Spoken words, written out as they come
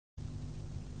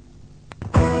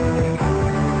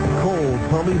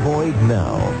Tommy Boyd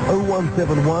now.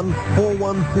 0171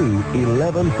 412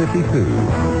 1152.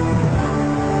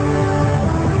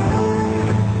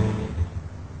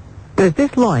 There's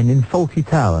this line in Fawlty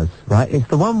Towers, right? It's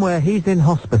the one where he's in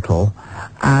hospital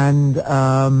and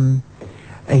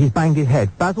he's banged his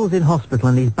head. Basil's in hospital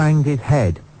and he's banged his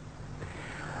head.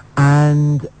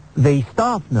 And the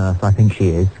staff nurse, I think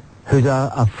she is, who's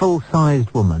a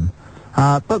full-sized woman,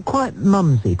 but quite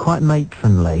mumsy, quite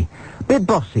matronly, a bit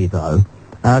bossy though,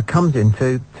 comes in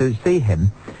to see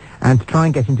him and to try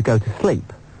and get him to go to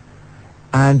sleep.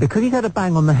 And because he's had a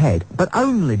bang on the head, but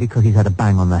only because he's had a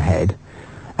bang on the head,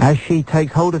 as she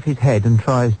takes hold of his head and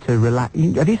tries to relax...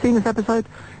 Have you seen this episode?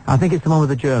 I think it's the one with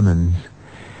the Germans.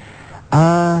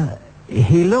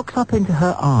 He looks up into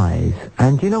her eyes,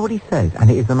 and do you know what he says?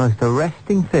 And it is the most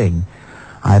arresting thing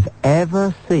I've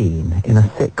ever seen in a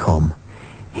sitcom.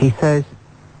 He says,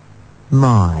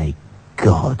 "My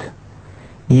God,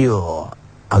 you're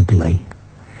ugly."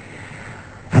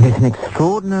 And it's an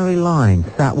extraordinary line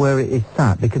sat where it is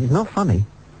sat, because it's not funny,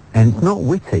 and it's not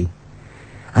witty.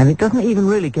 And it doesn't even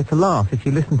really get a laugh if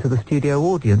you listen to the studio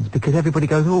audience, because everybody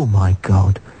goes, "Oh my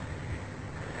God."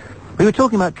 We were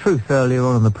talking about truth earlier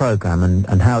on in the programme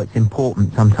and how it's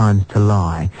important sometimes to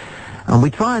lie. And we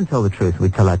try and tell the truth. We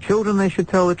tell our children they should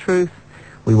tell the truth.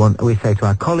 We say to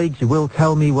our colleagues, "You will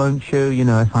tell me, won't you,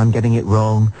 if I'm getting it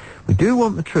wrong." We do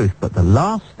want the truth, but the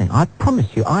last thing, I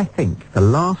promise you, I think the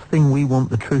last thing we want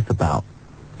the truth about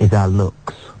is our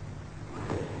looks.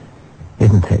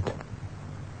 Isn't it?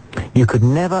 You could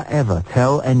never, ever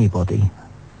tell anybody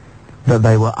that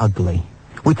they were ugly.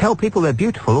 We tell people they're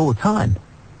beautiful all the time.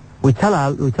 We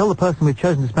tell the person we've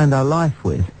chosen to spend our life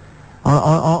with,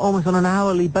 almost on an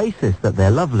hourly basis, that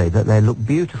they're lovely, that they look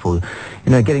beautiful.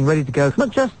 Getting ready to go, not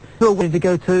just you're ready to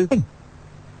go to,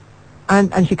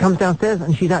 and she comes downstairs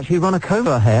and she's actually run a comb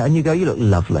over her hair, and you go, "You look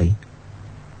lovely."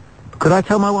 Could I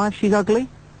tell my wife she's ugly?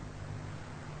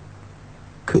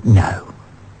 No.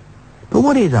 But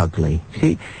what is ugly?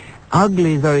 See,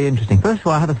 ugly is very interesting. First of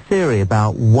all, I have a theory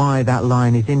about why that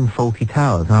line is in Fawlty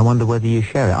Towers, and I wonder whether you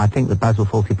share it. I think that Basil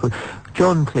Fawlty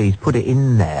John Cleese put it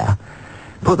in there,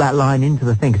 put that line into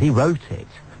the thing, because he wrote it,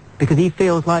 because he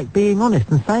feels like being honest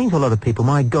and saying to a lot of people,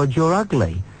 "My God, you're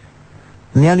ugly."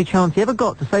 And the only chance he ever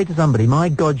got to say to somebody, "My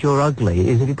God, you're ugly,"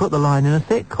 is if he put the line in a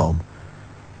sitcom.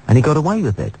 And he got away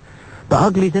with it. But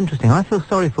ugly is interesting. I feel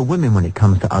sorry for women when it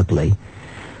comes to ugly,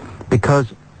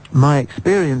 because my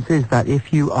experience is that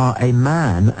if you are a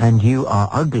man and you are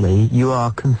ugly, you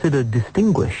are considered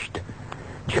distinguished.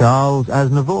 Charles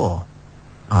Aznavour.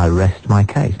 I rest my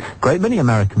case. Great many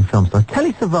American film stars.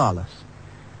 Telly Savalas.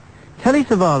 Telly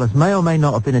Savalas may or may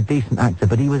not have been a decent actor,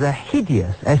 but he was a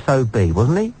hideous SOB,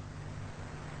 wasn't he?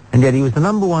 And yet he was the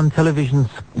 #1 television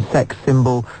sex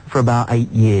symbol for about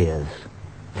 8 years.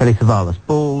 Telly Savalas.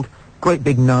 Bald, great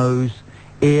big nose,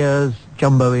 ears,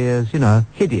 jumbo ears,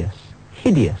 hideous.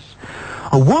 Hideous.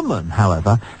 A woman,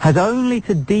 however, has only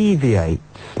to deviate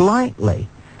slightly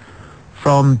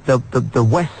from the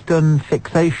Western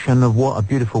fixation of what a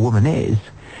beautiful woman is,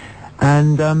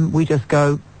 and we just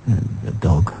go, "A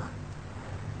dog,"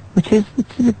 which is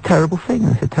a terrible thing.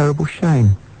 It's a terrible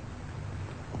shame.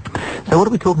 So what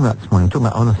are we talking about this morning? We're talking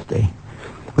about honesty.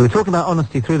 We were talking about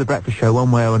honesty through the breakfast show one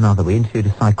way or another. We interviewed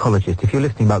a psychologist. If you're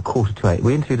listening about 7:45,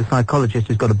 we interviewed a psychologist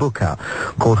who's got a book out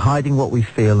called Hiding What We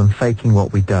Feel and Faking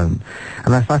What We Don't.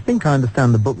 And if I think I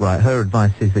understand the book right, her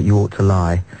advice is that you ought to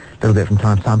lie a little bit from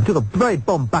time to time. We took a very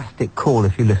bombastic call,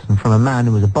 if you listen, from a man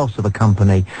who was a boss of a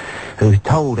company who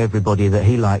told everybody that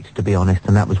he liked to be honest,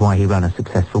 and that was why he ran a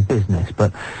successful business.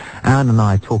 But Anne and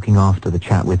I, talking after the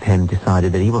chat with him,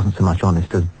 decided that he wasn't so much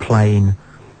honest as plain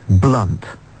blunt.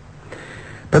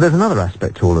 But there's another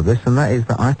aspect to all of this, and that is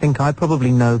that I think I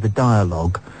probably know the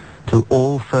dialogue to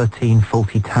all 13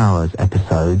 Fawlty Towers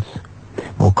episodes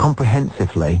more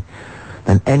comprehensively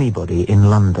than anybody in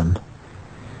London.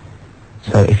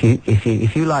 So if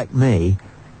you like me,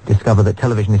 discover that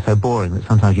television is so boring that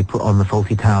sometimes you put on the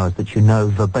Fawlty Towers that you know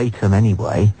verbatim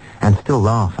anyway, and still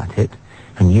laugh at it,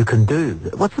 and you can do.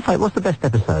 What's the best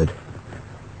episode?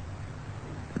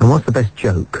 And what's the best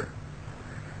joke?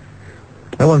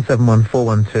 0171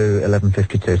 412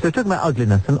 1152. So we're talking about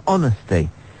ugliness and honesty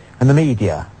and the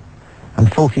media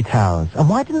and Fawlty Towers. And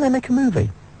why didn't they make a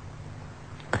movie?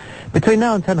 Between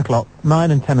now and 10 o'clock, 9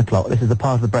 and 10 o'clock, this is the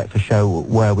part of the breakfast show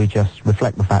where we just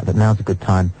reflect the fact that now's a good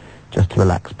time just to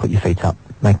relax, put your feet up,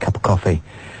 make a cup of coffee,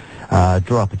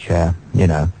 draw up a chair,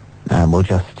 and we'll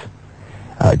just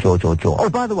jaw. Oh,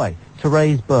 by the way,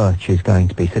 Therese Birch is going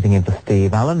to be sitting in for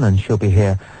Steve Allen, and she'll be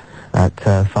here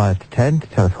at 5 to 10 to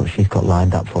tell us what she's got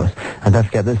lined up for us. And don't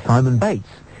forget that Simon Bates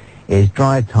is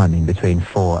Drive Timing between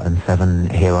 4 and 7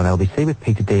 here on LBC with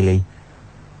Peter Dealey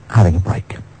having a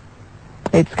break.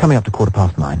 It's coming up to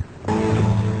 9:15.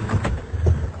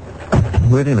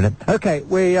 Wait a minute. Okay,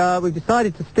 we've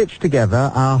decided to stitch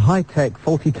together our high-tech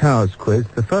Faulty Towers quiz.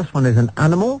 The first one is an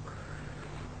animal,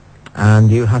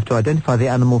 and you have to identify the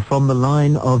animal from the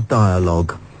line of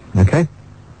dialogue. Okay?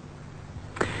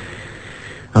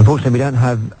 Unfortunately, we don't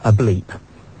have a bleep,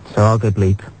 so I'll go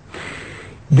bleep.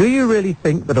 Do you really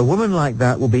think that a woman like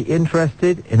that will be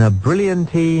interested in a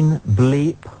brilliantine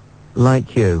bleep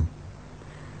like you?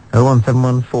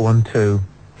 0171 412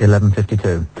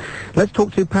 1152. Let's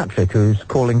talk to Patrick, who's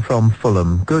calling from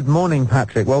Fulham. Good morning,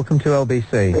 Patrick. Welcome to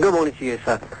LBC. Good morning to you,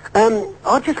 sir.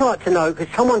 I'd just like to know, could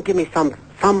someone give me some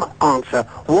answer,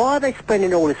 why are they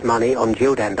spending all this money on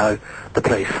Jill Dando, the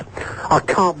police? I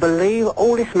can't believe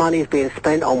all this money is being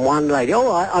spent on one lady. All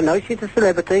right, I know she's a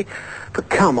celebrity, but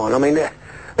come on, I mean,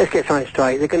 let's get something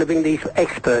straight. They're going to bring these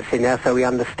experts in now so we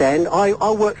understand. I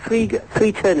worked three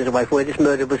turners away from where this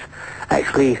murder was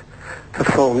actually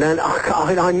performed, and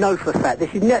I know for a fact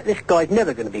this guy's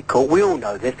never going to be caught. We all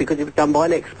know this because it was done by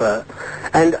an expert.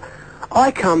 And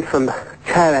I come from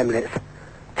Tower Hamlets.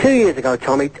 2 years ago,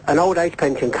 Tommy, an old age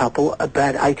pension couple,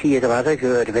 about 80 years old, I don't know if you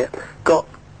heard of it, got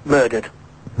murdered.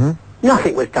 Hmm?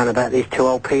 Nothing was done about these two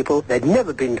old people. They'd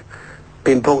never been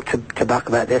brought to book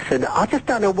about this, and I just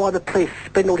don't know why the police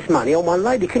spend all this money on one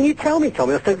lady. Can you tell me,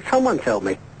 Tommy, or someone tell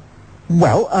me?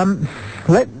 Well,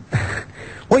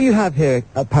 what you have here,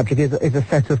 Patrick, is a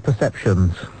set of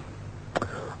perceptions.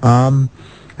 And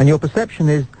your perception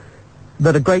is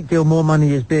that a great deal more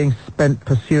money is being spent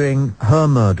pursuing her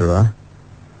murderer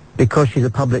because she's a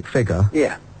public figure.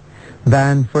 Yeah.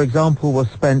 Than, for example, was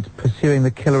spent pursuing the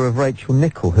killer of Rachel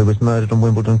Nichol, who was murdered on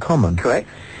Wimbledon Common. Correct.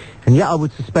 And yet I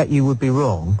would suspect you would be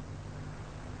wrong.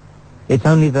 It's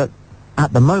only that,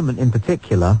 at the moment in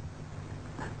particular,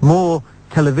 more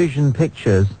television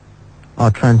pictures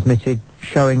are transmitted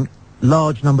showing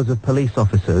large numbers of police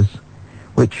officers,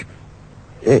 which,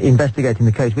 investigating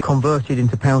the case, we converted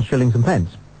into pounds, shillings and pence.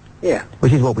 Yeah.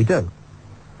 Which is what we do.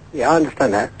 Yeah, I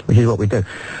understand that. Which is what we do.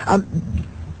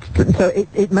 So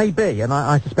it may be, and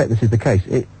I suspect this is the case,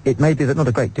 it may be that not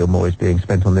a great deal more is being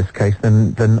spent on this case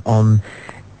than on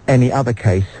any other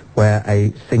case where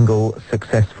a single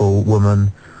successful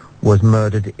woman was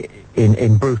murdered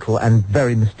in brutal and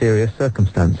very mysterious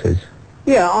circumstances.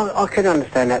 Yeah, I can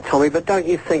understand that, Tommy, but don't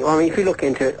you think, I mean, if you look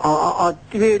into it, I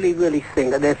really, really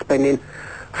think that they're spending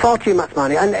far too much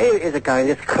money, and here it is again,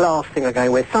 this class thing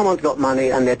again, where someone's got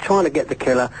money and they're trying to get the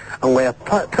killer, and where a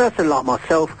person like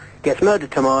myself gets murdered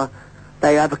tomorrow,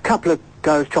 they have a couple of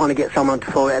goes trying to get someone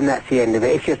for it, and that's the end of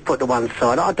it. It's just put to one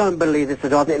side. I don't believe this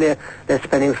at all. I think they're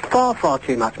spending far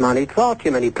too much money, far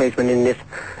too many policemen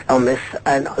on this,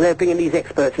 and they're bringing these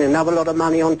experts in another lot of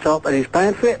money on top, and who's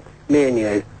paying for it? Me and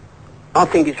you. I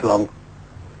think it's wrong.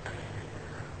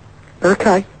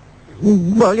 Okay.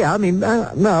 Well, yeah, I mean, no,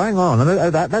 hang on. I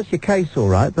know that's your case, all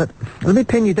right, but let me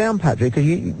pin you down, Patrick, because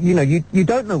you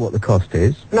don't know what the cost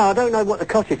is. No, I don't know what the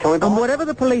cost is, Tommy. And whatever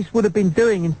the police would have been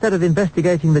doing instead of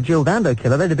investigating the Jill Dando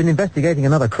killer, they'd have been investigating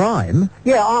another crime.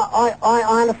 Yeah,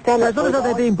 I understand that. As long as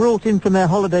they're being brought in from their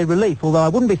holiday relief, although I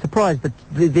wouldn't be surprised that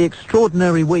the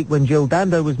extraordinary week when Jill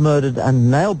Dando was murdered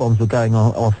and nail bombs were going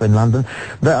off in London,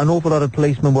 that an awful lot of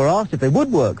policemen were asked if they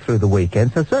would work through the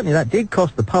weekend, so certainly that did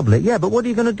cost the public. Yeah, but what are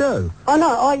you going to do? I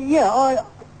know,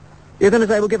 You're going to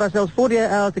say we'll give ourselves 48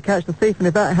 hours to catch the thief, and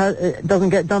if that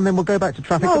doesn't get done, then we'll go back to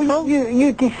traffic control? No,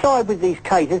 you decide with these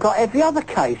cases, like every other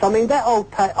case. I mean, I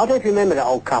don't know if you remember that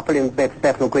old couple in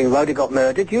Bethnal Green Road who got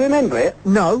murdered. Do you remember it?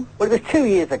 No. Well, it was 2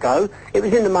 years ago. It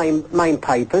was in the main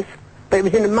papers. But it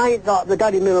was in the main, like the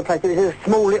Daily Mirror place, it was in a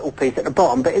small little piece at the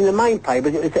bottom, but in the main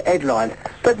papers it was the headline.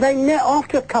 But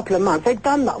after a couple of months, they'd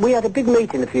done that. We had a big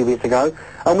meeting a few weeks ago,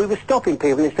 and we were stopping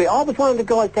people in the street. I was one of the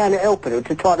guys down at Elpingham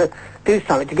to try to do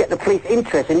something to get the police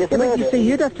interested in this murder. But you see,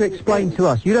 you'd have to explain to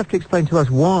us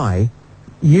why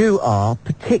you are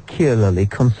particularly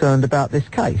concerned about this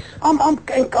case.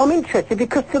 I'm interested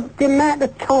because the amount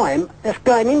of time that's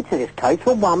going into this case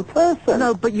for one person.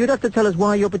 No, but you'd have to tell us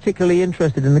why you're particularly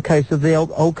interested in the case of the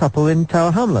old couple in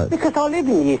Tower Hamlets. Because I live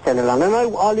in the East End of London.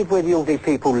 I live where the elderly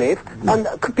people live. And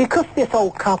because this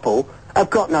old couple have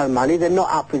got no money, they're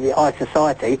not up with the high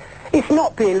society, it's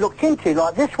not being looked into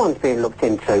like this one's being looked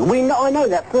into. I know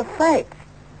that for a fact.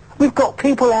 We've got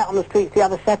people out on the streets the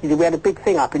other Saturday. We had a big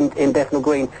thing up in Bethnal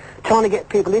Green trying to get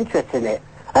people interested in it.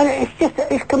 And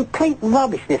it's complete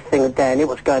rubbish, this thing down here,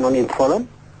 what's going on in Fulham.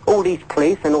 All these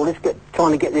police and all this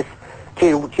trying to get this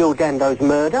Jill Dando's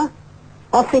murder.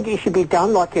 I think it should be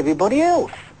done like everybody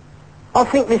else. I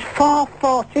think there's far,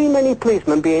 far too many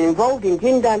policemen being involved in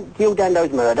Jill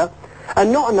Dando's murder,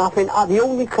 and not enough in the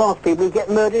ordinary class people who get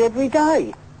murdered every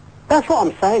day. That's what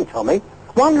I'm saying, Tommy.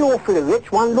 One law for the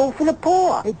rich, one law for the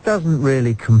poor. It doesn't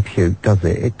really compute, does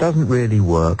it? It doesn't really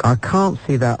work. I can't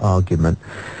see that argument.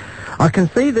 I can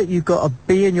see that you've got a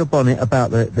bee in your bonnet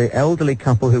about the elderly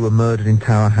couple who were murdered in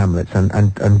Tower Hamlets,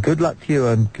 and good luck to you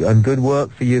and good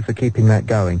work for you for keeping that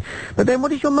going. But then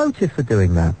what is your motive for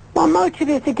doing that? My motive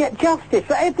is to get justice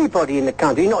for everybody in the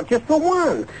country, not just for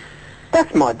one.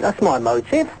 That's my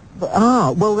motive.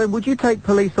 Well then would you take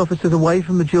police officers away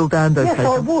from the Jill Dando case? Yes,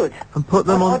 I would. And put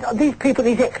them on... These people,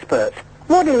 these experts,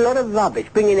 what a lot of rubbish,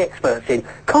 bringing experts in.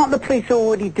 Can't the police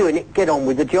already doing it, get on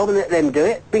with the job and let them do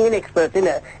it? Bringing experts in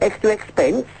at extra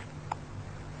expense?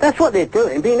 That's what they're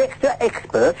doing, being extra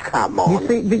experts, come on. You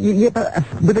see, but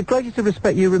with the greatest of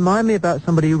respect, you remind me about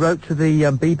somebody who wrote to the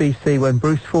BBC when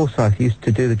Bruce Forsyth used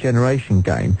to do the Generation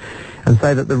Game, and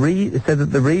say that said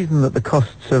that the reason that the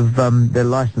costs of their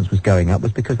licence was going up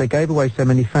was because they gave away so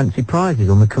many fancy prizes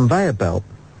on the conveyor belt.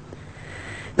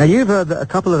 Now, you've heard that a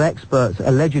couple of experts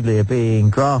allegedly are being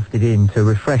drafted in to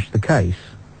refresh the case.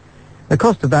 The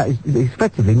cost of that is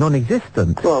effectively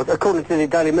non-existent. Well, according to the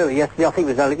Daily Mirror yesterday, I think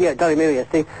it was Daily Mirror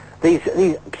yesterday, these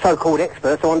so-called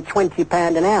experts are on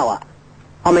 £20 an hour.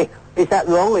 I mean, is that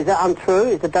wrong? Is that untrue?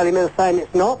 Is the Daily Mirror saying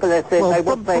it's not? But they're saying they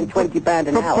were paying £20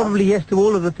 an hour. Probably yes to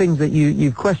all of the things that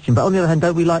you question. But on the other hand,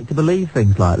 don't we like to believe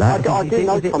things like that? I do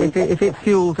know, Tommy. If it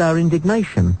fuels our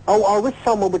indignation. Oh, I wish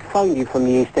someone would phone you from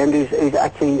the East End who's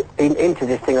actually into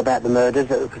this thing about the murders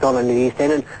that have gone on in the East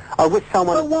End. And I wish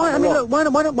someone... But why? I mean, look,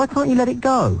 why can't you let it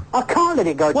go? I can't let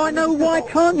it go. Why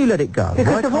can't you let it go?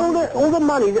 Because of all the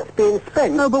money that's being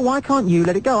spent. No, but why can't you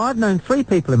let it go? I've known 3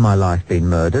 people in my life being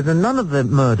murdered, and none of the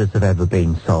murders have ever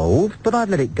been solved, but I'd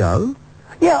let it go.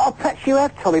 Yeah, perhaps you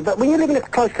have, Tommy, but when you live in a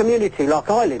close community like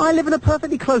I live... I live in a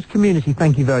perfectly close community,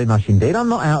 thank you very much indeed. I'm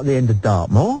not out at the end of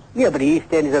Dartmoor. Yeah, but the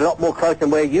East End is a lot more close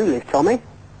than where you live, Tommy.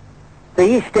 The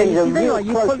East End is a real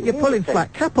close... You're pulling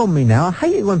flat cap on me now. I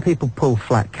hate it when people pull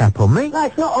flat cap on me. No,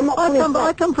 it's not. I'm not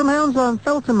I come from Hounslow and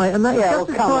Felton, mate, and that's just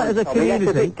as tight as a community.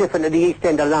 That's a bit different than the East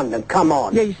End of London. Come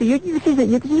on. Yeah, you see,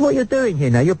 this is what you're doing here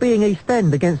now. You're being East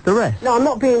End against the rest. No, I'm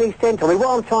not being East End, Tommy.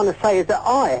 What I'm trying to say is that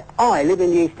I live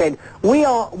in the East End. We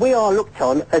are looked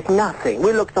on as nothing.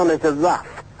 We're looked on as the rough.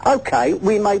 Okay,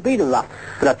 we may be the rough,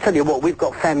 but I tell you what, we've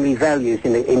got family values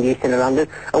in the East End of London,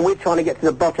 and we're trying to get to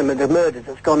the bottom of the murders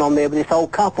that's gone on there with this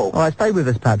old couple. All right, stay with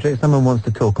us, Patrick. Someone wants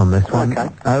to talk on this one. Okay.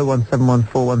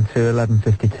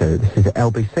 01714121152. This is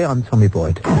LBC. I'm Tommy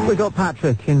Boyd. We've got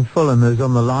Patrick in Fulham who's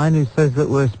on the line, who says that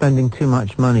we're spending too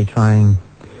much money trying,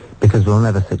 because we'll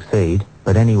never succeed,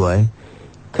 but anyway,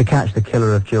 to catch the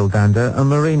killer of Jill Dando, and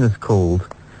Marina's called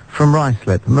from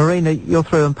Ruislip. Marina, you're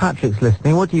through and Patrick's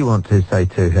listening. What do you want to say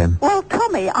to him? Well,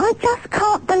 Tommy, I just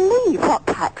can't believe what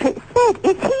Patrick said.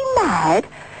 Is he mad?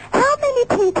 How many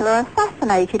people are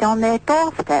assassinated on their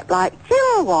doorstep like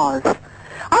Jill was?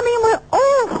 I mean, we're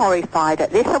all horrified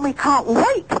at this, and we can't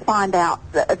wait to find out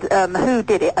who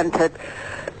did it and to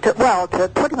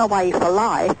put him away for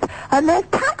life. And there's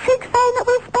Patrick saying that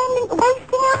we're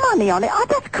wasting our money on it. I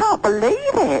just can't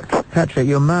believe it. Patrick,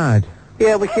 you're mad.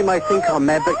 Yeah, well, she may think I'm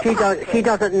mad, but she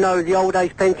doesn't know the old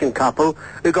age pension couple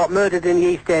who got murdered in the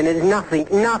East End, and there's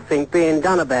nothing being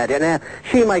done about it. Now,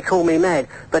 she may call me mad,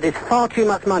 but there's far too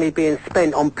much money being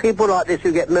spent on people like this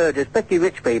who get murdered, especially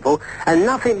rich people, and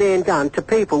nothing being done to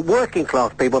people, working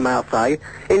class people, may I say,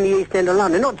 in the East End of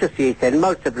London. Not just the East End,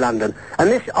 most of London. And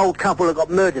this old couple that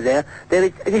got murdered there,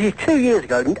 this is 2 years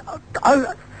ago,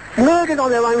 murdered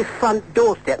on their own front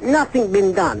doorstep, nothing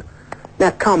been done. Now,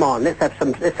 come on, let's have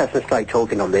some straight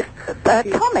talking on this.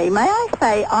 Tommy, may I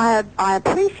say I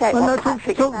appreciate what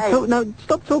Patrick's saying. No,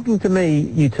 stop talking to me,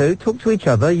 you two. Talk to each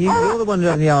other. You're the one who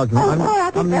had the argument. Oh, sorry,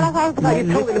 I didn't realise I was You're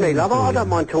talking to me, love. I don't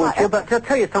mind talking to you, but to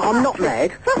tell you something, I'm not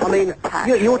mad. I mean,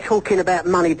 you're talking about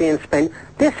money being spent.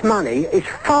 This money is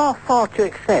far, far too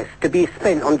excess to be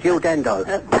spent on Jill Dando.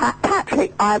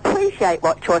 Patrick, I appreciate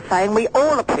what you're saying. We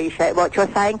all appreciate what you're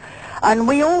saying. And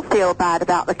we all feel bad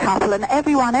about the couple and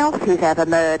everyone else who's ever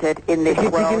murdered in this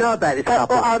world. Did you know about this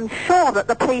couple? Well, I'm sure that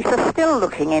the police are still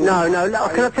looking into it. No,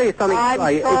 can I tell you something? I'm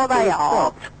sure they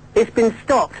are. It's been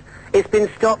stopped. It's been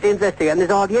stopped investigating, and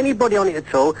there's hardly anybody on it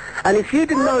at all. And if you'd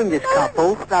have known this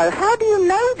couple... No, how do you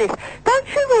know this? Don't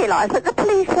you realise that the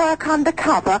police work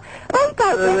undercover? They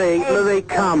don't... Marie,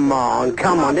 come on.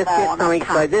 Let's get something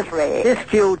straight. This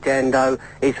Jill Dando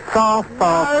is far,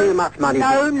 far too much money.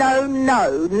 No.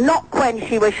 Not when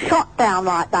she was shot down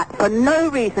like that for no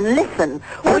reason. Listen.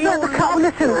 What about the couple?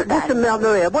 Listen,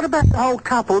 Maria. What about the whole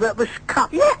couple that was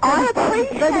cut? Yeah, I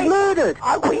appreciate... They were murdered.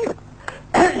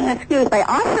 excuse me,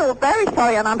 I feel very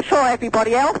sorry, and I'm sure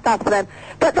everybody else does for them,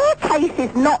 but their case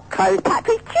is not closed.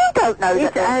 Patrick, you don't know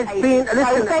It has been,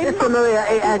 listen, Maria,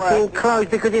 it has been closed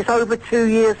because it's over 2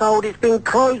 years old. It's been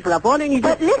closed, love. Why don't you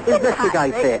just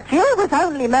investigate it? Jill was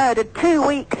only murdered 2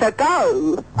 weeks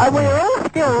ago, and we're all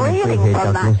still reeling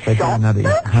from that shock.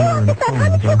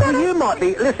 Well, you might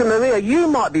be, listen, Maria, you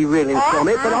might be reeling from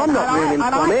it, but I'm not reeling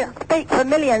from it. I speak for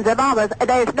millions of others.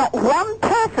 There's not one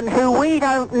person who we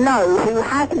don't know who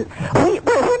hasn't. Who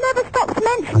never stops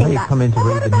mentioning I know you come in to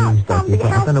read the news, Dougie,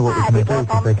 but I don't know what we're going to do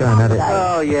because they're going at it.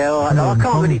 Oh, yeah, all right. I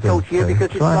can't really talk to you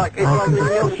because it's like anything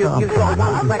else. You've got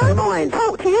one black mind.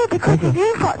 Talk to you because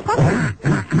you've got something.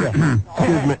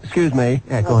 Excuse me.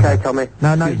 Yeah, go on. Okay, Tommy.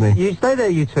 No, you stay there,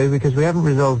 you two, because we haven't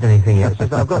resolved anything yet.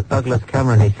 Just, I've got Douglas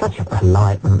Cameron. He's such a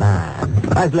polite man,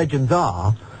 as legends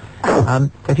are.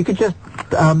 If you could just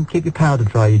keep your powder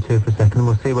dry, you two, for a second, and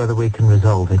we'll see whether we can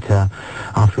resolve it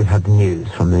after we've had the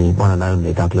news from the one and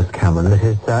only Douglas Cameron. This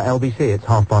is LBC. It's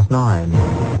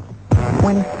 9:30.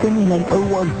 When stimulated.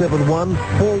 0171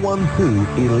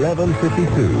 412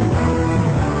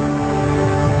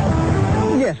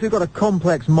 1152. Yes, we've got a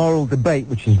complex moral debate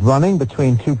which is running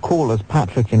between two callers,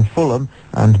 Patrick in Fulham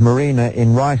and Marina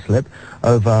in Ruislip,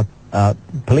 over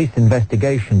police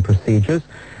investigation procedures.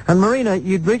 And Marina,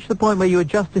 you'd reached the point where you were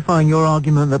justifying your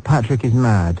argument that Patrick is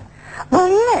mad. Well,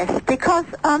 yes, because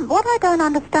what I don't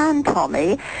understand,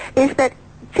 Tommy, is that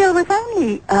Jill was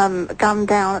only gunned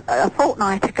down a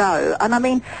fortnight ago, and I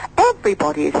mean,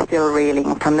 everybody is still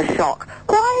reeling from the shock.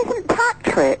 Why isn't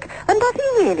Patrick? And does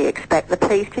he really expect the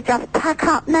police to just pack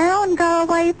up now and go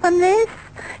away from this?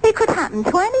 It could happen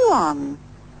to anyone.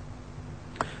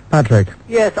 Patrick?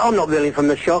 Yes, I'm not reeling from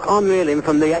the shock. I'm reeling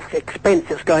from the expense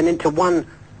that's going into one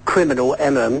criminal,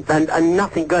 Emma, and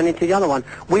nothing going into the other one.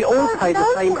 We all pay the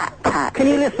same... Can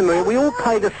you listen, Maria? We all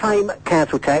pay the same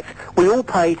council tax. We all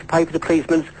pay to pay for the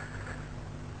policeman's...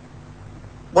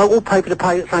 Well, we all pay for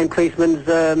the same policeman's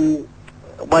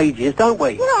wages, don't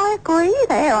we? Yeah, I agree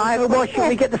there. So why shouldn't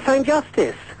we get the same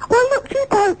justice? Well, look, you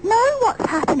don't know what's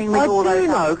happening with all those... I do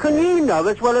know. Can you know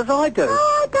as well as I do? No,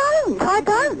 I don't.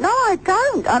 No, I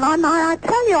don't. And I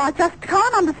tell you, I just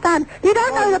can't understand. You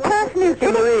don't know the person who did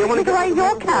it the way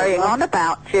you're carrying on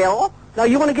about, Jill. No,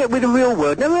 you want to get with the real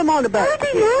word. Never mind about it. So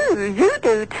do you. You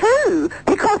do too.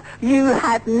 Because you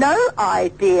have no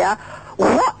idea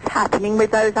what's happening with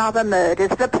those other murders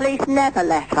the police never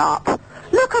let up.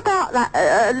 Look about that,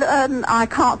 I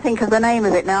can't think of the name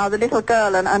of it now, the little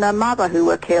girl and her mother who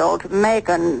were killed,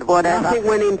 Megan, whatever. Nothing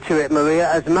went into it,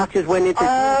 Maria, as much as went into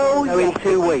in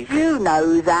 2 weeks. You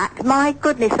know that. My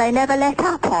goodness, they never let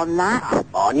up on that.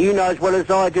 Oh, and you know as well as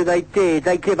I do they did.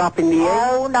 They give up in the end.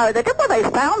 Oh, no, they did. Well, they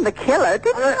found the killer,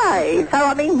 didn't they? So,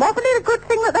 I mean, wasn't it a good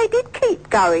thing that they did keep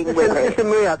going with it? Listen,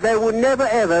 Maria, they will never,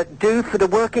 ever do for the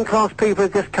working class people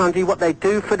of this country what they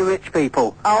do for the rich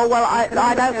people. Oh, well, I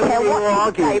don't care what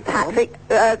you say, Patrick.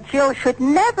 Jill should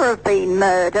never have been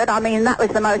murdered. I mean, that was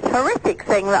the most horrific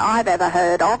thing that I've ever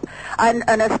heard of. And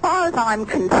as far as I'm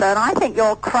concerned, I think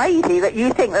you're crazy that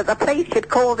you think that the police should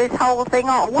call this whole thing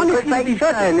off. I wonder if you'd been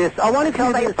saying this. I wonder if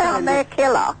you'd been found their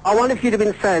killer. I wonder if you'd have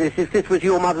been saying this if this was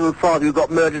your mother and father who got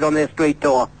murdered on their street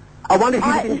door. I wonder if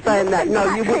you'd been saying that.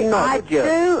 No, you would not, would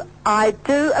you? I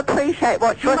do appreciate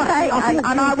what you're saying, and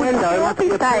I would still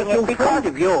be saying it because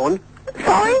of yours.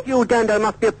 Sorry? Jill Dando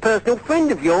must be a personal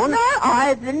friend of yours. No,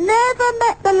 I've never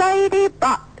met the lady,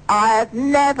 but I've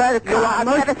never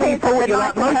seen such a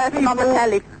nice person on the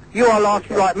telly. You are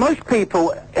like most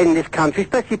people in this country,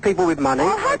 especially people with money.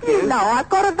 Well, how do you know? I've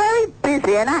got a very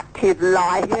busy and active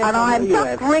life, and I'm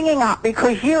just ringing up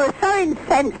because you are so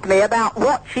incensed me about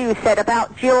what you said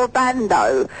about Jill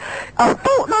Dando. A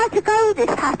fortnight ago this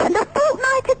happened, a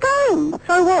fortnight ago.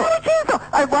 So what? How did you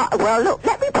feel? Well, look,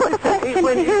 let me put a question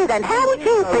to you then. How would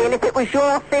you feel if it was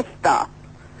your sister?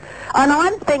 And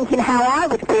I'm thinking how I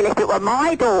would feel if it were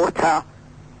my daughter.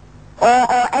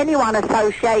 Or anyone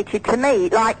associated to me,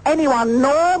 like anyone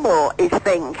normal is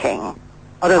thinking.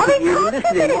 I mean, can't you get it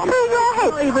through your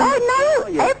head? I know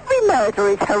every murder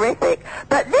is horrific,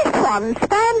 but this one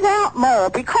stands out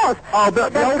more because... Oh,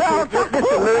 but the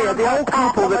old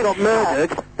people that got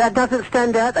murdered, that doesn't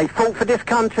stand out. They fought for this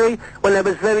country when they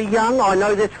was very young. I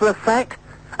know this for a fact.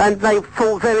 And they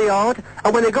fought very hard.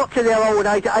 And when they got to their old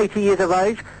age, 80 years of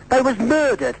age, they was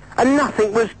murdered, and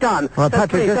nothing was done. Well,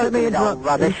 Patrick, let me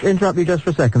interrupt you just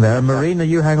for a second there. Marina,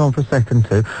 you hang on for a second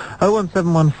too.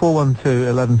 0171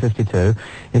 412 1152.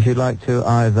 If you'd like to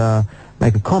either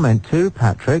make a comment to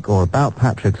Patrick or about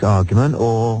Patrick's argument,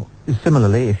 or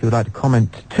similarly, if you'd like to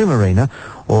comment to Marina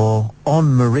or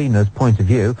on Marina's point of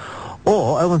view,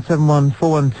 or 0171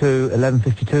 412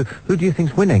 1152. Who do you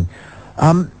think's winning?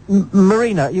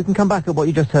 Marina, you can come back at what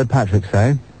you just heard Patrick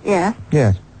say. Yeah.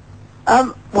 Yes.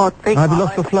 Well, I've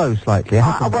lost your flow slightly.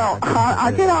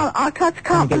 I just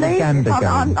can't believe it.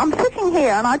 I'm sitting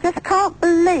here and I just can't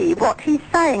believe what he's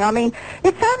saying. I mean,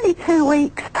 it's only 2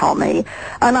 weeks, Tommy.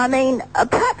 And I mean,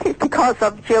 perhaps it's because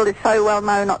of Jill is so well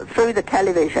known through the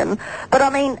television. But I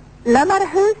mean, no matter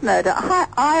who's murdered,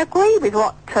 I agree with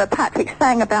what Patrick's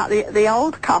saying about the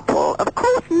old couple. Of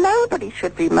course, nobody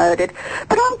should be murdered.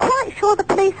 But I'm quite sure the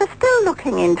police are still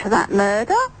looking into that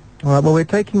murder. All right, well, we're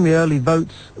taking the early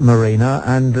votes, Marina,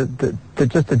 and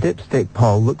just the dipstick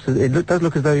poll does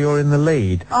look as though you're in the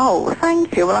lead. Oh,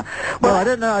 thank you. Well, I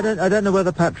don't know. I don't know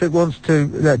whether Patrick wants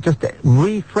to just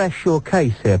refresh your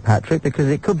case here, Patrick, because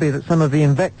it could be that some of the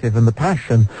invective and the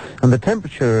passion and the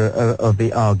temperature of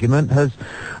the argument has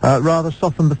rather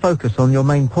softened the focus on your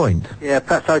main point. Yeah,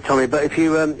 perhaps so, Tommy. But if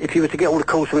you were to get all the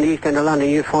calls from the East End of London,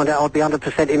 you'd find out I'd be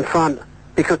 100% in front.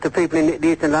 Because the people in the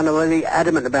East End of London are really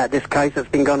adamant about this case that's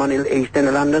been going on in the East End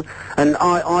of London, and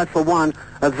I for one,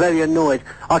 are very annoyed.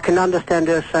 I can understand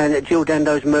her saying that Jill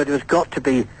Dando's murder has got to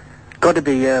be,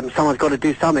 someone's got to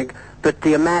do something, but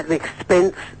the amount of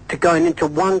expense to going into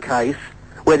one case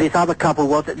where this other couple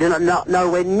was, they're not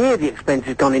nowhere near the expense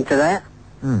has gone into that.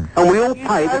 And we all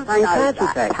pay the same council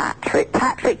tax.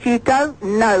 Patrick, you don't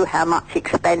know how much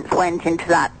expense went into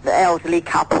that elderly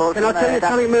couple's murder. Can I tell you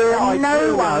something, Maria?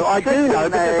 I do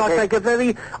know, because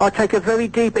I take a very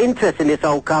deep interest in this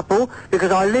old couple,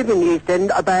 because I live in the East End,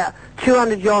 about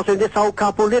 200 yards from this old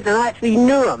couple lived, and I actually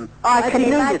knew them. I can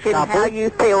imagine how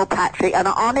you feel, Patrick, and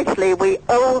honestly, we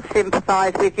all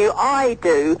sympathise with you. I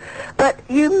do, but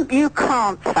you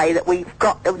can't say that we've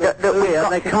got to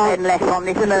spend less on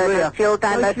this murder, Jill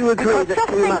Dando. Don't you agree that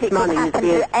too much money is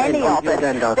being spent on Jill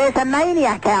Dando? There's a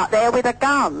maniac out there with a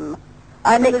gun.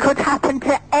 And it could happen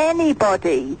to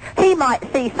anybody. He might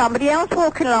see somebody else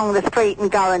walking along the street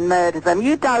and go and murder them.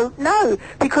 You don't know,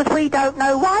 because we don't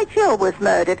know why Jill was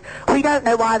murdered. We don't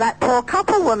know why that poor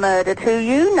couple were murdered, who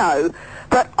you know.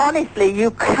 But honestly, you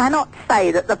cannot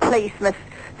say that the police must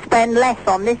spend less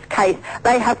on this case.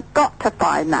 They have got to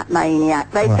find that maniac.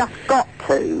 They've just got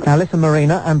to. Now listen,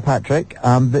 Marina and Patrick,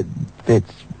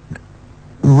 it's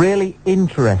really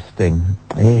interesting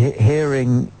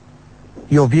hearing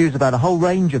your views about a whole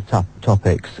range of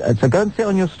topics. So go and sit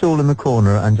on your stool in the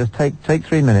corner and just take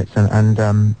 3 minutes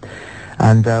and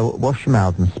wash your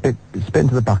mouth and spit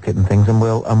into the bucket and things, and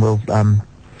we'll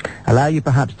allow you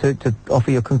perhaps to offer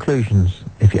your conclusions,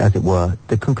 as it were,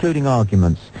 the concluding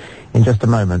arguments in just a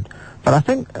moment. But I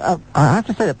think I have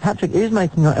to say that Patrick is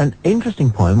making an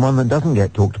interesting point, one that doesn't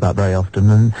get talked about very often,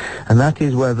 and that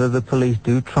is whether the police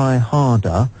do try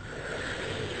harder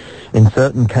in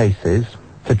certain cases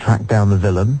to track down the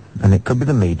villain, and it could be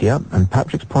the media. And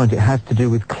Patrick's point, it has to do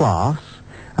with class,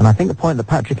 and I think the point that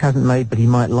Patrick hasn't made but he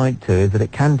might like to is that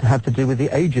it can have to do with the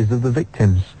ages of the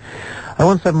victims.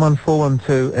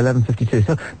 01714121152.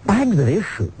 So bags of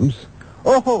issues.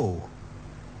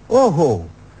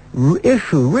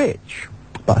 Issue rich.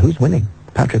 But who's winning,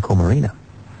 Patrick or Marina?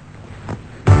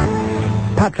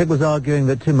 Patrick was arguing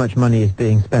that too much money is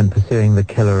being spent pursuing the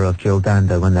killer of Jill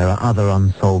Dando when there are other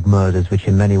unsolved murders which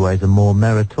in many ways are more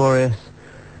meritorious.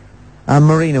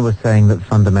 Marina was saying that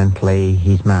fundamentally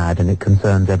he's mad and it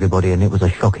concerns everybody and it was a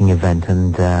shocking event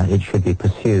and it should be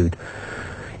pursued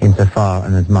insofar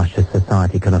and as much as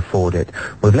society can afford it.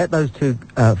 We've let those two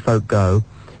folk go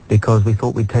because we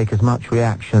thought we'd take as much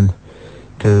reaction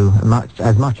to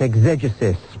as much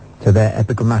exegesis to their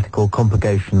epigrammatical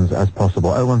complications as possible.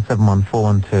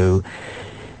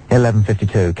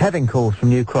 01714121152. Kevin calls from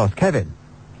New Cross. Kevin.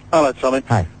 Hello, Tommy.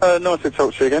 Hi. Nice to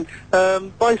talk to you again.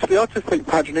 Basically, I just think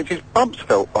patronage bumps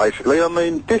felt, basically. I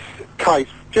mean, this case,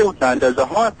 Jill Dando's a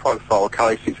high-profile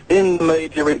case. It's in the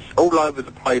media, it's all over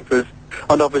the papers,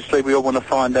 and obviously we all want to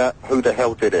find out who the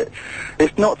hell did it.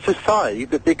 It's not to say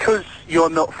that because you're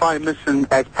not famous and,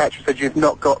 as Patrick said, you've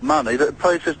not got money, that the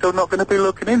police are still not going to be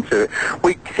looking into it.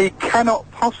 He cannot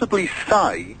possibly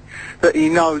say that he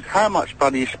knows how much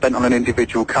money is spent on an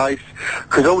individual case,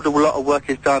 because a lot of work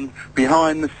is done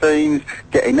behind the scenes,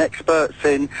 getting experts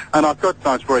in, and God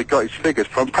knows where he got his figures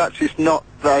from. Perhaps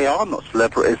they are not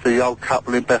celebrities, the old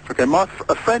couple in Bethlehem.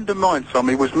 A friend of mine,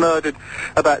 Tommy, was murdered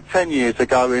about 10 years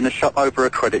ago in a shop over a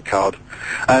credit card,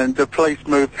 and the police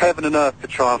moved heaven and earth to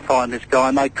try and find this guy,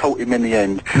 and they caught him in the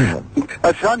end.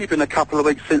 It's only been a couple of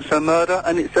weeks since her murder,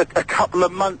 and it's a couple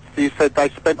of months, he said, they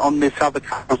spent on this other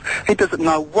couple. He doesn't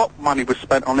know what money was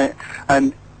spent on it,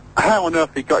 and how on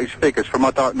earth he got his figures from,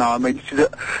 I don't know. I mean,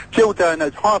 Jill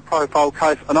Dando's high-profile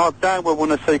case, and I damn well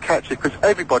want to see catch it, because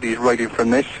everybody is reading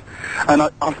from this. And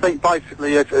I think,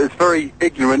 basically, it's very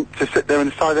ignorant to sit there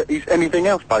and say that he's anything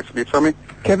else, basically, Tommy.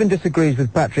 Kevin disagrees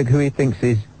with Patrick, who he thinks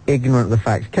is ignorant of the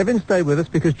facts. Kevin, stay with us,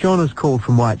 because John has called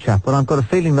from Whitechapel, and I've got a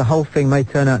feeling the whole thing may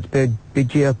turn out to be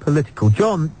geopolitical.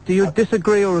 John, do you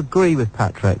disagree or agree with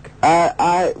Patrick?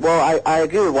 I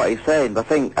agree with what he's saying.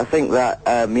 But I think that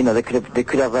they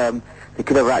could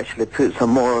have actually put some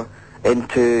more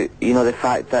into the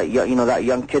fact that that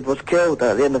young kid was killed.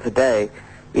 At the end of the day,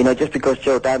 just because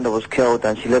Jill Dando was killed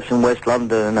and she lives in West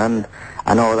London and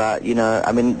all that,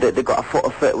 I mean, they got a foot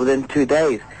of it within 2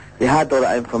 days. They had all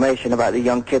that information about the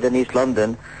young kid in East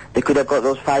London. They could have got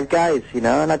those 5 guys, and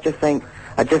I just think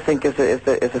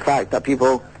it's a fact that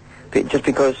people, just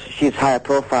because she's higher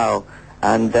profile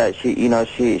and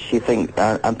she thinks,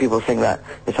 and people think that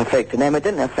it's affecting them. It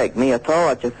didn't affect me at all.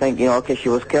 I just think, okay, she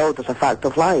was killed. It's a fact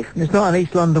of life. It's not an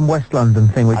East London, West London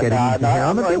thing we're getting into here.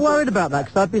 I'm a bit worried about that,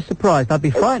 because I'd be surprised. I'd be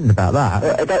frightened about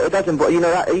that. It doesn't,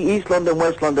 that East London,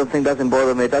 West London thing doesn't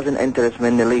bother me. It doesn't interest me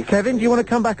in the least. Kevin, do you want to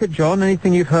come back at John?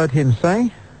 Anything you've heard him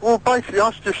say? Well, basically,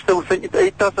 I just still think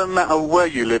it doesn't matter where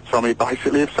you live, Tommy,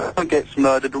 basically. If someone gets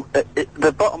murdered,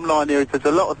 the bottom line here is there's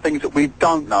a lot of things that we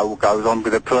don't know what goes on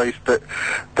with the police, that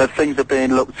things are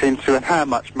being looked into and how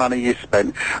much money is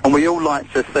spent. And we all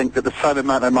like to think that the same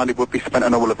amount of money would be spent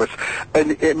on all of us.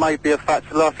 And it may be a fact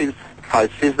of life in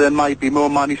cases. There may be more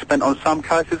money spent on some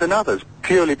cases than others,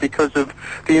 purely because of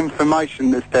the information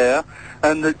that's there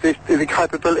and the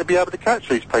capability to be able to catch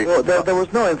these people. Well, there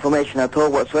was no information at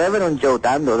all whatsoever on Jill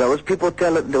Dando. There was people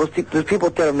telling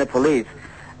the police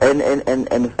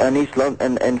in East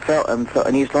London,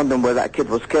 in East London, where that kid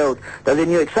was killed, that they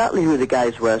knew exactly who the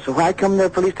guys were. So why come the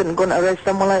police didn't go and arrest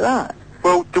someone like that?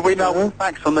 Well, do we know the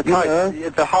facts on the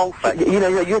case? The whole fact.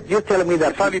 You're telling me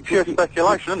that it's only pure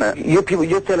speculation, isn't it?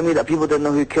 You're telling me that people didn't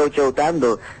know who killed Jill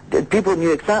Dando. People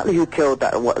knew exactly who killed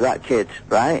that kid,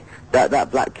 right? That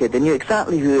black kid. They knew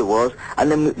exactly who it was, and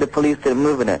then the police didn't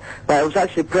move in it. But it was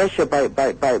actually pressure by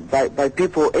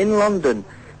people in London,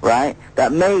 right,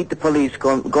 that made the police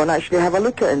go and actually have a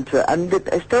look into it. And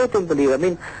I still don't believe it. I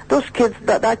mean, those kids,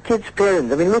 that kid's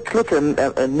parents, I mean, look at him,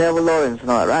 Neville Lawrence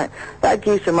and all that, right? That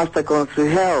geezer must have gone through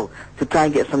hell to try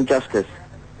and get some justice.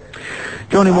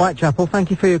 John in Whitechapel, thank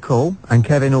you for your call. And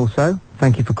Kevin also,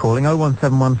 thank you for calling.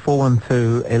 0171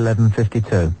 412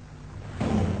 1152.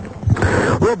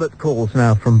 Robert calls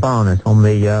now from Barnet on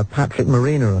the Patrick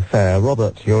Marina affair.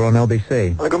 Robert, you're on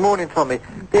LBC. Well, good morning, Tommy.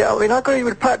 Yeah, I mean, I agree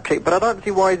with Patrick, but I don't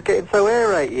see why he's getting so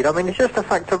aerated. I mean, it's just a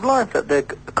fact of life that the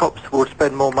cops would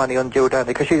spend more money on Jill Dando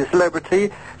because she's a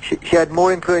celebrity. She had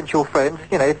more influential friends.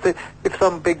 If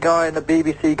some big guy in the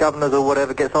BBC governors or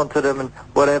whatever gets onto them and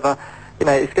whatever,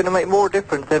 it's going to make more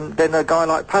difference than a guy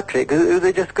like Patrick, who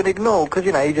they're just going to ignore because,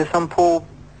 he's just some poor...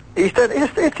 It's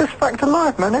just fact of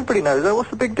life, man. Everybody knows that. What's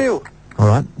the big deal? All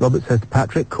right. Robert says to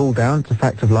Patrick, cool down. It's a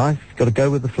fact of life. You've got to go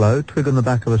with the flow, twig on the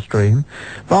back of a stream.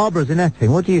 Barbara's in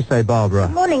Epping. What do you say, Barbara?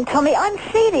 Morning, Tommy. I'm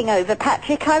feeling over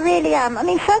Patrick. I really am. I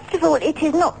mean, first of all, it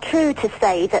is not true to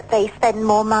say that they spend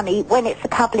more money when it's a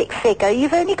public figure.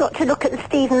 You've only got to look at the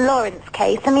Stephen Lawrence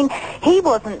case. I mean, he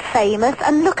wasn't famous,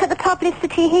 and look at the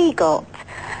publicity he got.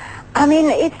 I mean,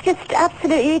 it's just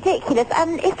absolutely ridiculous,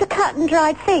 and it's a cut and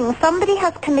dried thing. Somebody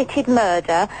has committed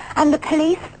murder, and the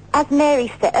police, as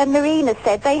Marina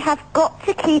said, they have got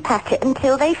to keep at it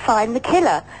until they find the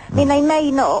killer. I mean, they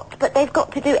may not, but they've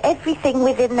got to do everything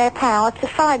within their power to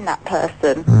find that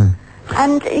person.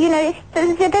 And,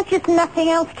 there's just nothing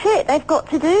else to it. They've got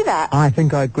to do that. I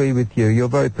think I agree with you. You're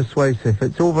very persuasive.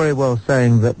 It's all very well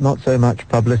saying that not so much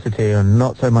publicity and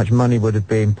not so much money would have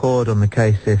been poured on the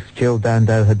case if Jill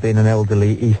Dando had been an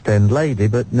elderly East End lady.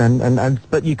 But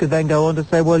you could then go on to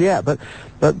say, well, yeah, but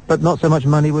not so much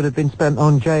money would have been spent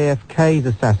on JFK's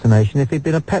assassination if he'd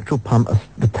been a petrol pump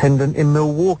attendant in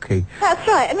Milwaukee. That's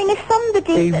right. I mean, if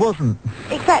somebody... He wasn't.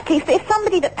 Exactly. So if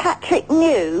somebody that Patrick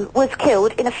knew was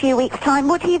killed in a few weeks' time,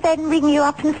 would he then ring you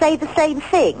up and say the same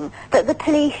thing? That the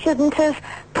police shouldn't have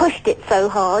pushed it so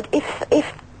hard if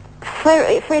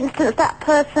for instance, that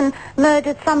person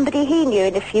murdered somebody he knew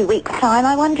in a few weeks' time?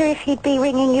 I wonder if he'd be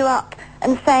ringing you up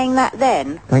and saying that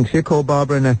then. Thanks for your call,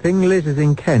 Barbara and Epping. Liz is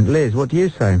in Kent. Liz, what do you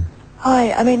say?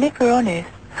 Hi, I mean, if we're honest,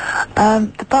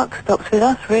 the buck stops with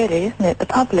us, really, isn't it? The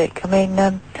public. I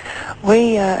mean,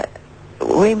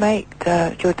 we make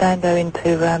Jill Dando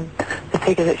into the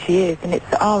figure that she is, and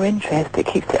it's our interest that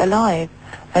keeps it alive.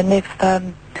 And if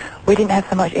we didn't have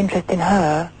so much interest in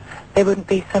her, there wouldn't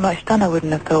be so much done, I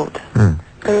wouldn't have thought. So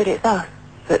really it's us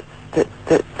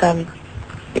that's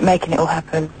making it all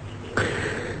happen.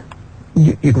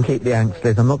 You can keep the angst,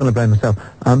 Liz. I'm not going to blame myself.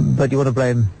 But you want to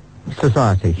blame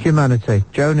society, humanity.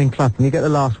 Joan in Clapham, you get the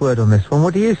last word on this one.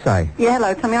 What do you say? Yeah,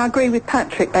 hello, Tommy. I agree with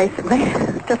Patrick, basically.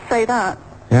 Just say that.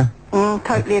 Yeah?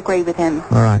 Totally agree with him.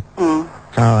 All right. Mm.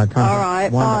 All right, time All right,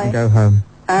 to wind up bye. and go home.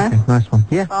 Okay, nice one.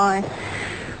 Yeah. Bye.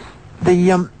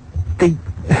 The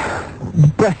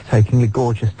breathtakingly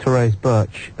gorgeous Therese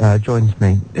Birch joins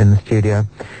me in the studio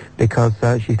because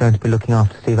she's going to be looking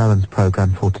after Steve Allen's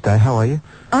programme for today. How are you?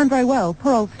 I'm very well.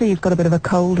 Poor old Steve's got a bit of a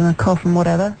cold and a cough and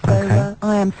whatever, so Okay.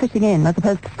 I am sitting in as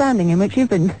opposed to standing in, which you've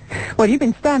been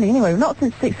standing anyway. Not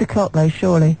since 6 o'clock, though,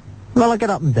 surely. Well, I get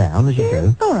up and down, as you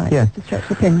do. All right, Yeah. just to stretch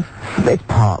the pins. But it's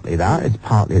partly that. It's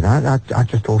partly that. I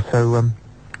just also,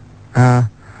 I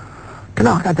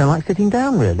don't like sitting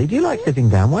down, really. Do you like sitting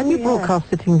down? Why do you Yeah. broadcast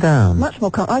sitting down? Much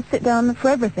more I sit down for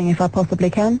everything if I possibly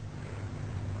can.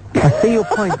 I see your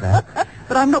point there.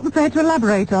 But I'm not prepared to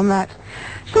elaborate on that.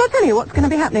 Shall I tell you what's going to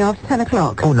be happening after 10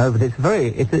 o'clock? Oh, no, but it's a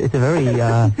very He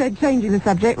said changing the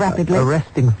subject rapidly.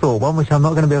 arresting thought, one which I'm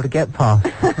not going to be able to get past.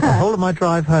 The whole of my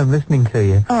drive home listening to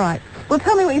you. All right. Well,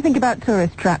 tell me what you think about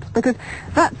tourist traps, because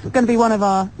that's going to be one of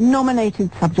our nominated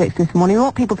subjects this morning. We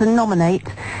want people to nominate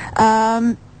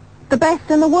the best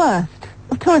and the worst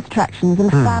of tourist attractions and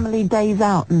family days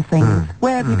out and things.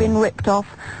 Where have you been ripped off?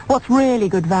 What's really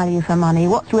good value for money?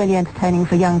 What's really entertaining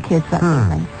for young kids? That sort of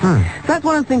thing. So that's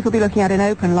one of the things we'll be looking at in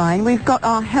Open Line. We've got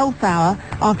our health hour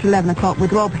after 11 o'clock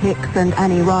with Rob Hicks and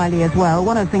Annie Riley as well.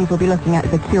 One of the things we'll be looking at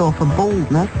is a cure for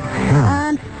baldness.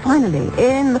 And finally,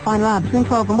 in the final hour, between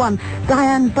 12 and 1,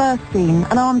 Diane Burstein,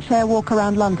 an armchair walk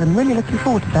around London. Really looking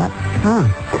forward to that.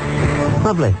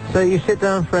 Lovely. So you sit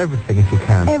down for everything if you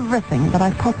can. Everything that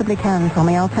I possibly can,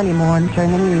 Tommy. I'll tell you more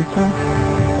during the news, shall I?